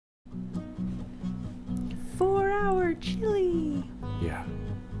24-hour chili. Yeah.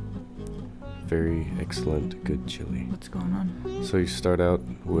 Very excellent, good chili. What's going on? So you start out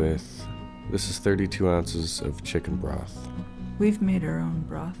with, this is 32 ounces of chicken broth. We've made our own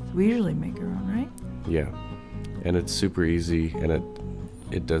broth. We usually make our own, right? Yeah. And it's super easy, and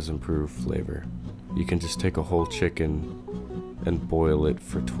it does improve flavor. You can just take a whole chicken and boil it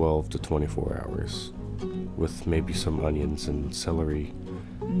for 12 to 24 hours with maybe some onions and celery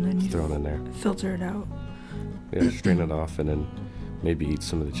And then you thrown in there. filter it out. Yeah, strain it off and then maybe eat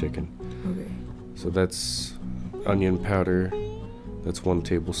some of the chicken. Okay. So that's onion powder. That's 1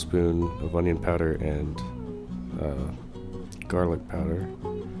 tablespoon of onion powder and garlic powder.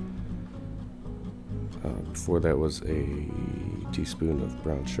 Before that was a teaspoon of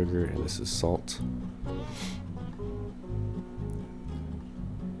brown sugar, and this is salt.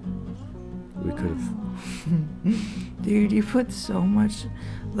 We could have... Dude, you put so much.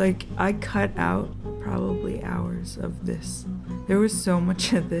 Like, I cut out probably hours of this. There was so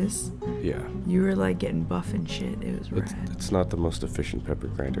much of this. Yeah. You were like getting buff and shit. It was rad. It's not the most efficient pepper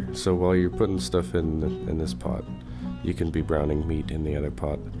grinder. So while you're putting stuff in this pot, you can be browning meat in the other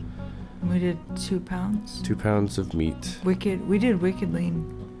pot. We did 2 pounds. 2 pounds of meat. Wicked. We did wicked lean.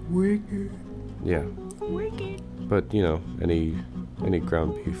 Wicked. Yeah. Wicked. But, you know, any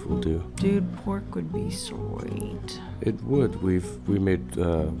ground beef will do. Dude, pork would be sweet. It would. We made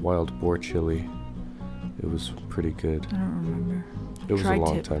wild boar chili. It was pretty good. I don't remember. It was a long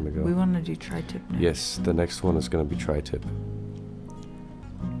Tri-tip. time ago. We want to do tri-tip now. Yes, the next one is going to be tri-tip.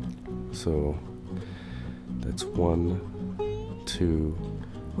 So that's 1, 2,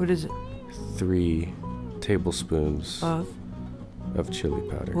 What is it? 3 tablespoons Of? of chili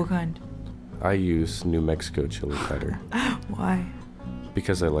powder. What kind? I use New Mexico chili powder Why?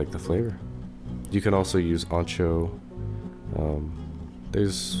 because I like the flavor. You can also use ancho.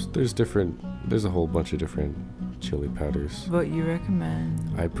 There's a whole bunch of different chili powders. But you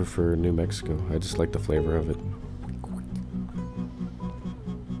recommend? I prefer New Mexico. I just like the flavor of it.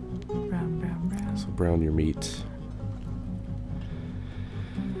 Brown. So brown your meat.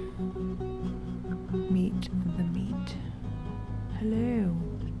 Meat the meat. Hello.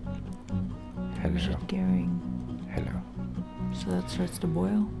 How's Hello. it going? Hello. So that starts to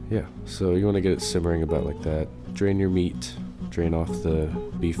boil? Yeah, so you want to get it simmering about like that. Drain your meat. Drain off the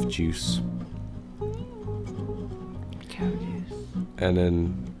beef juice. Cow juice. And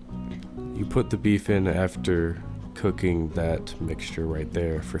then you put the beef in after cooking that mixture right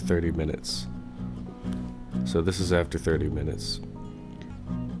there for 30 minutes. So this is after 30 minutes.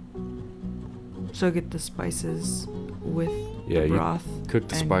 So get the spices with Yeah, the you broth. cook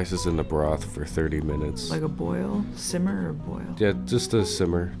the and spices in the broth for 30 minutes. Like a boil? Simmer or boil? Yeah, just a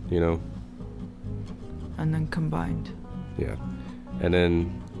simmer, you know. And then combined. Yeah. And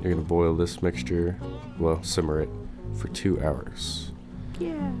then you're going to boil this mixture, well, simmer it for 2 hours.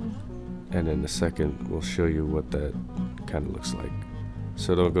 Yeah. And in a second, we'll show you what that kind of looks like.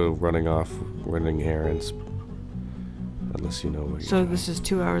 So don't go running errands, unless you know what you're So doing. this is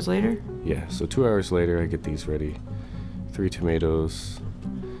 2 hours later? Yeah, so 2 hours later, I get these ready. 3 tomatoes,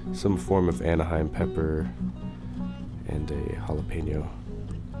 some form of Anaheim pepper, and a jalapeno.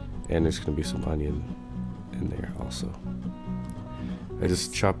 And there's going to be some onion in there also. I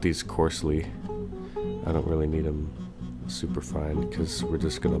just chop these coarsely. I don't really need them super fine because we're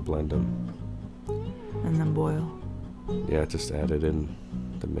just going to blend them. And then boil. Yeah, just add it in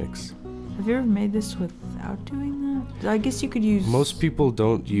the mix. Have you ever made this without doing that? I guess you could use... Most people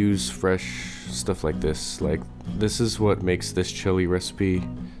don't use fresh stuff like this. Like, this is what makes this chili recipe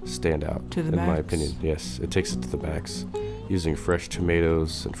stand out, To the in my max? opinion. Yes, it takes it to the max. Using fresh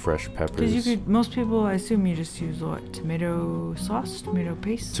tomatoes and fresh peppers. Because you could... Most people, I assume you just use what? Tomato sauce? Tomato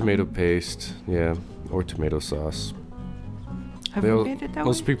paste? Tomato paste, yeah, or tomato sauce. Have you made it that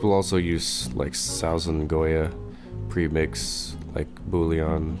Most way? people also use like Sauzen Goya premix, like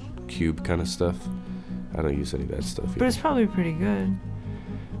bouillon cube kind of stuff. I don't use any of that stuff But either. it's probably pretty good.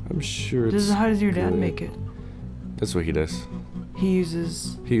 I'm sure it's How does your dad good. make it? That's what he does. He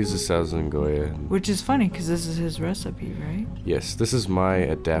uses... He uses Sauzen Goya. Which is funny, because this is his recipe, right? Yes, this is my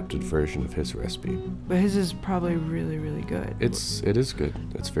adapted version of his recipe. But his is probably really, really good. It is good.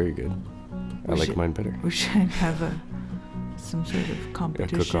 It's very good. I like mine better. We should have some sort of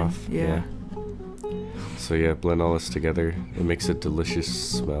competition. cook-off, yeah. So yeah, blend all this together. It makes a delicious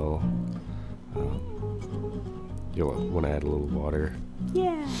smell. You'll want to add a little water.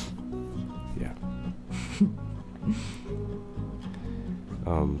 Yeah. Yeah.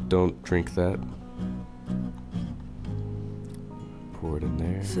 Don't drink that. Pour it in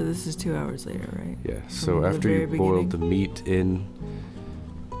there. So this is 2 hours later, right? Yeah. From So the after very you boiled the beginning? meat in.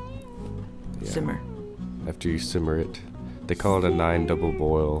 Yeah. Simmer. after you simmer it. They call it a 9 double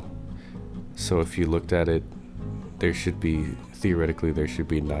boil. So if you looked at it, theoretically there should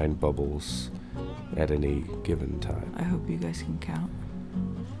be 9 bubbles at any given time. I hope you guys can count.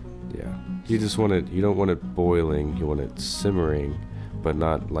 Yeah. You don't want it boiling, you want it simmering, but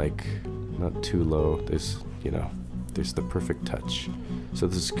not too low. There's the perfect touch. So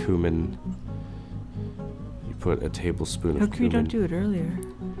this is cumin. You put a tablespoon of cumin. How come you don't do it earlier?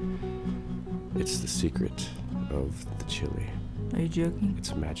 It's the secret of the chili. Are you joking?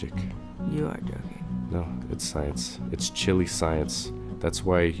 It's magic. You are joking. No, it's science. It's chili science. That's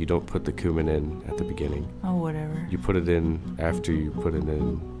why you don't put the cumin in at the beginning. Oh, whatever. You put it in after you put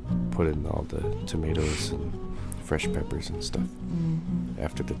in all the tomatoes and fresh peppers and stuff. Mm-hmm.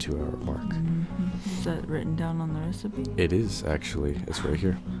 After the 2-hour mark. Mm-hmm. Is that written down on the recipe? It is, actually. It's right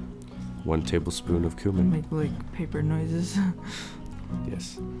here. 1 tablespoon of cumin. Make like paper noises.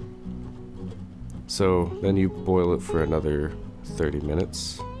 Yes. So then you boil it for another 30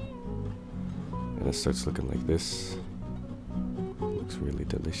 minutes. And it starts looking like this. Looks really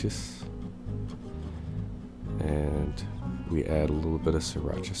delicious. And we add a little bit of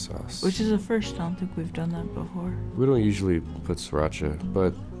sriracha sauce. Which is a first. I don't think we've done that before. We don't usually put sriracha,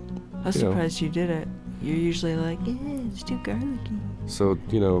 but I was surprised you did it. You're usually like, it's too garlicky. So,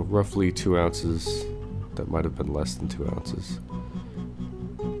 roughly 2 ounces. That might have been less than 2 ounces.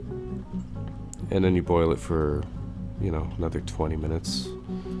 And then you boil it for, another 20 minutes.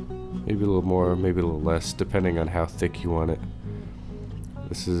 Maybe a little more, maybe a little less, depending on how thick you want it.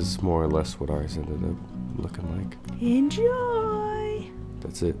 This is more or less what ours ended up looking like. Enjoy!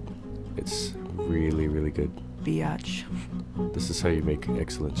 That's it. It's really, really good. Biatch. This is how you make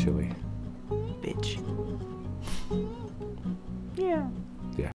excellent chili. Bitch. Yeah.